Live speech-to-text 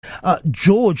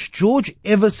George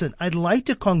Everson, I'd like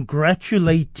to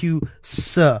congratulate you,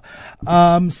 sir.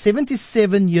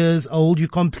 77 years old. You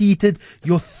completed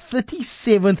your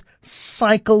 37th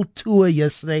cycle tour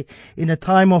yesterday in a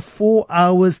time of 4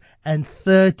 hours and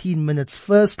 13 minutes.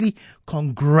 Firstly,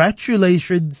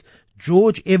 congratulations,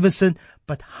 George Everson.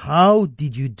 But how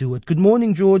did you do it? Good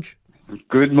morning, George.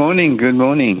 Good morning.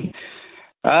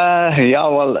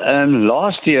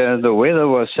 Last year the weather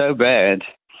was so bad,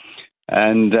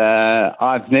 and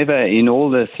I've never, in all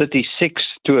the 36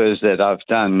 tours that I've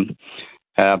done,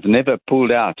 I've never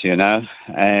pulled out,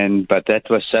 but that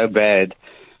was so bad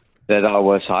that I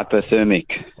was hypothermic.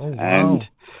 Oh, wow.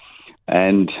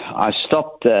 And I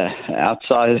stopped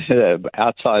outside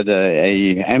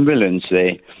a ambulance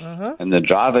there, and the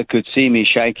driver could see me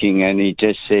shaking, and he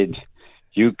just said,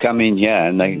 "You come in here,"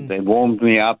 and they warmed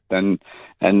me up, and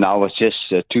I was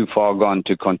just too far gone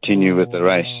to continue with the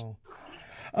race.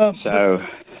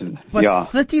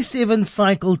 But 37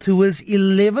 cycle tours,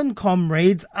 11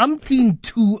 comrades, umpteen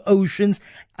 2 oceans,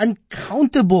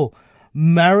 uncountable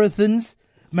marathons.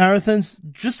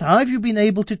 Just how have you been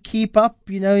able to keep up,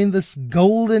 in this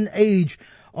golden age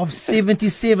of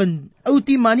 77?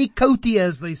 Oti mani koti,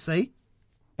 as they say.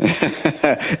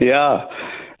 Yeah.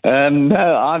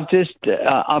 No, I've just,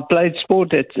 I played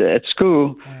sport at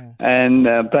school and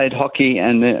played hockey,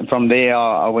 and from there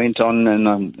I went on,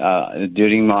 and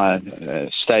during my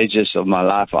stages of my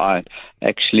life I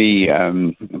actually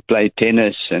played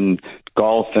tennis and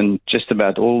golf and just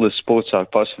about all the sports I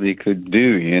possibly could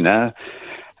do,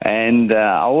 and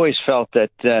I always felt that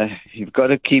you've got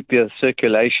to keep your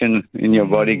circulation in your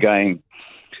body going.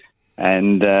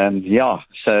 And,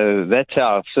 so that's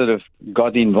how I sort of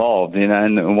got involved,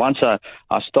 and once I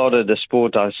started the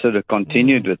sport, I sort of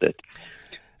continued with it.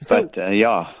 So, But,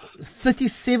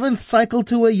 37th cycle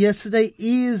tour yesterday.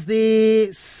 Is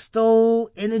there still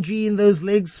energy in those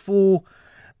legs for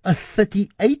a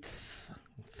 38th,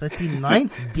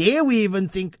 39th? Dare we even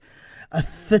think a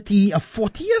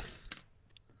 40th?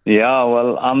 Yeah,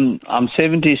 well, I'm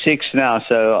 76 now,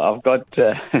 so I've got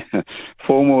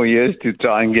 4 more years to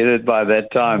try and get it by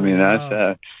that time,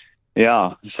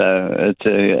 Wow. So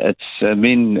it's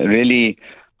been really,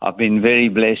 I've been very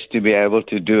blessed to be able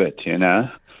to do it,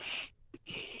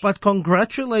 But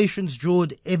congratulations,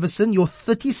 George Everson, your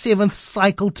 37th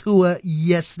cycle tour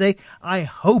yesterday. I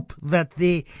hope that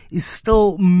there is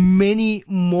still many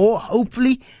more.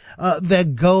 Hopefully, their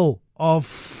goal of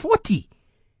 40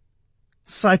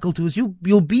 cycle tours.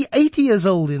 You'll be 80 years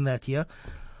old in that year.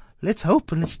 Let's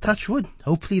hope and let's touch wood.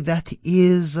 Hopefully that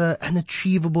is an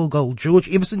achievable goal. George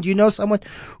Everson, do you know someone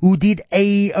who did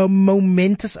a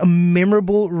momentous, a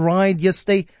memorable ride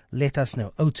yesterday? Let us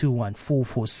know.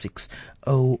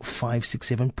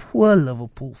 021-446-0567. Poor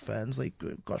Liverpool fans. They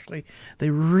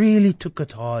really took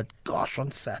it hard. Gosh, on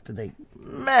Saturday.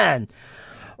 Man.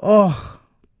 Oh,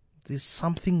 there's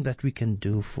something that we can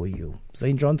do for you.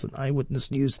 Zane Johnson,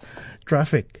 Eyewitness News,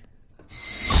 traffic.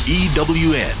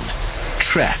 EWN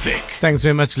Traffic. Thanks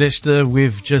very much, Lester.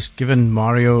 We've just given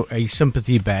Mario a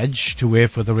sympathy badge to wear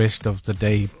for the rest of the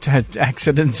day.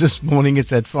 Accidents this morning.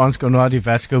 It's at Frans Conradie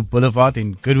Vasco Boulevard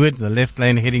in Goodwood. The left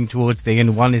lane heading towards the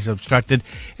N1 is obstructed.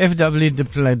 FW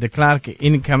de Klerk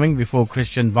incoming before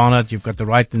Christian Barnard. You've got the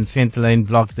right and centre lane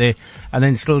blocked there. And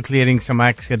then still clearing some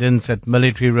accidents at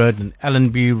Military Road and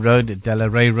Allenby Road,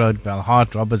 Delaray Road,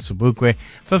 Belhart, Robert Sobukwe,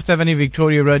 5th Avenue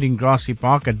Victoria Road in Grassy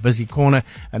Park at Busy Corner,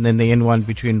 and then the N1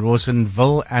 between Rawsonville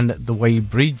and the Way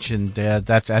Bridge, and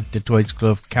that's at Detroit's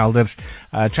Kloof Kelders.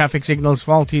 Traffic signals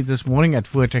faulty this morning at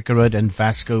Voortrekker Road and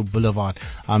Vasco Boulevard.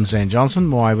 I'm Zane Johnson.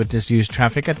 More Eyewitness News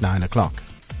traffic at 9 o'clock.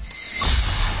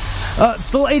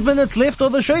 Still 8 minutes left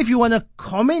of the show. If you want to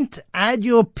comment, add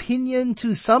your opinion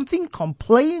to something,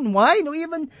 complain, whine, or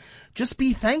even just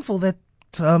be thankful that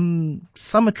some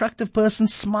attractive person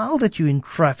smiled at you in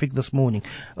traffic this morning.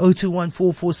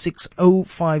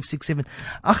 021-446-0567.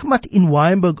 Ahmad in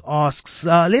Wynberg asks,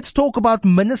 let's talk about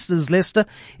ministers, Lester.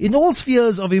 In all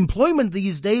spheres of employment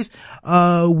these days,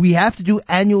 we have to do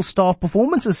annual staff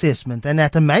performance assessment. And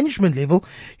at a management level,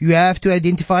 you have to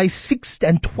identify 6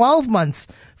 and 12 months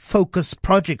focus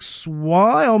projects.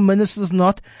 Why are ministers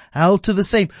not held to the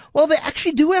same? Well, they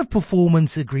actually do have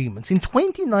performance agreements. In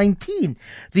 2019,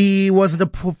 there was a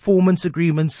performance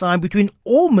agreement signed between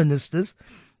all ministers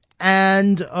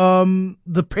and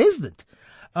the president.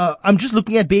 I'm just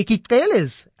looking at Bheki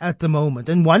Cele's at the moment,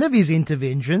 and one of his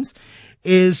interventions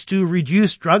is to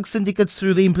reduce drug syndicates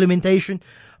through the implementation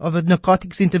of the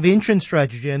narcotics intervention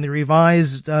strategy and the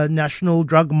revised national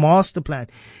drug master plan.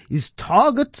 His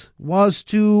target was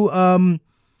to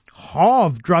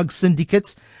halve drug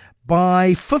syndicates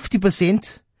by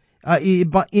 50%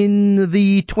 But in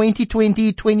the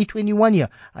 2020-2021 year,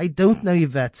 I don't know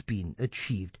if that's been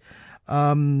achieved.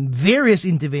 Various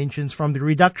interventions, from the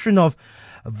reduction of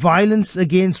violence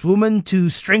against women to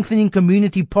strengthening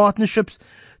community partnerships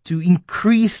to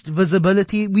increased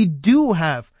visibility. We do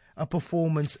have a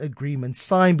performance agreement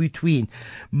signed between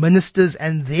ministers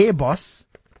and their boss,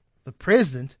 the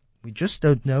president. We just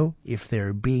don't know if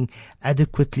they're being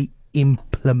adequately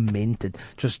implemented.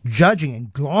 Just judging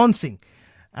and glancing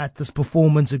at this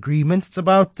performance agreement, it's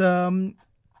about a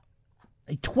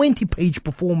 20-page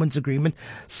performance agreement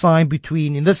signed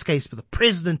between, in this case, the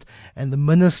president and the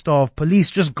Minister of Police.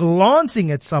 Just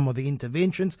glancing at some of the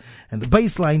interventions and the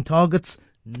baseline targets,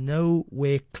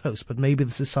 nowhere close. But maybe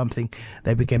this is something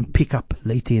that we can pick up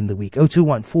later in the week.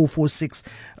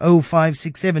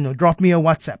 021-446-0567 or drop me a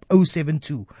WhatsApp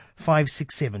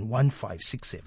 072-567-1567.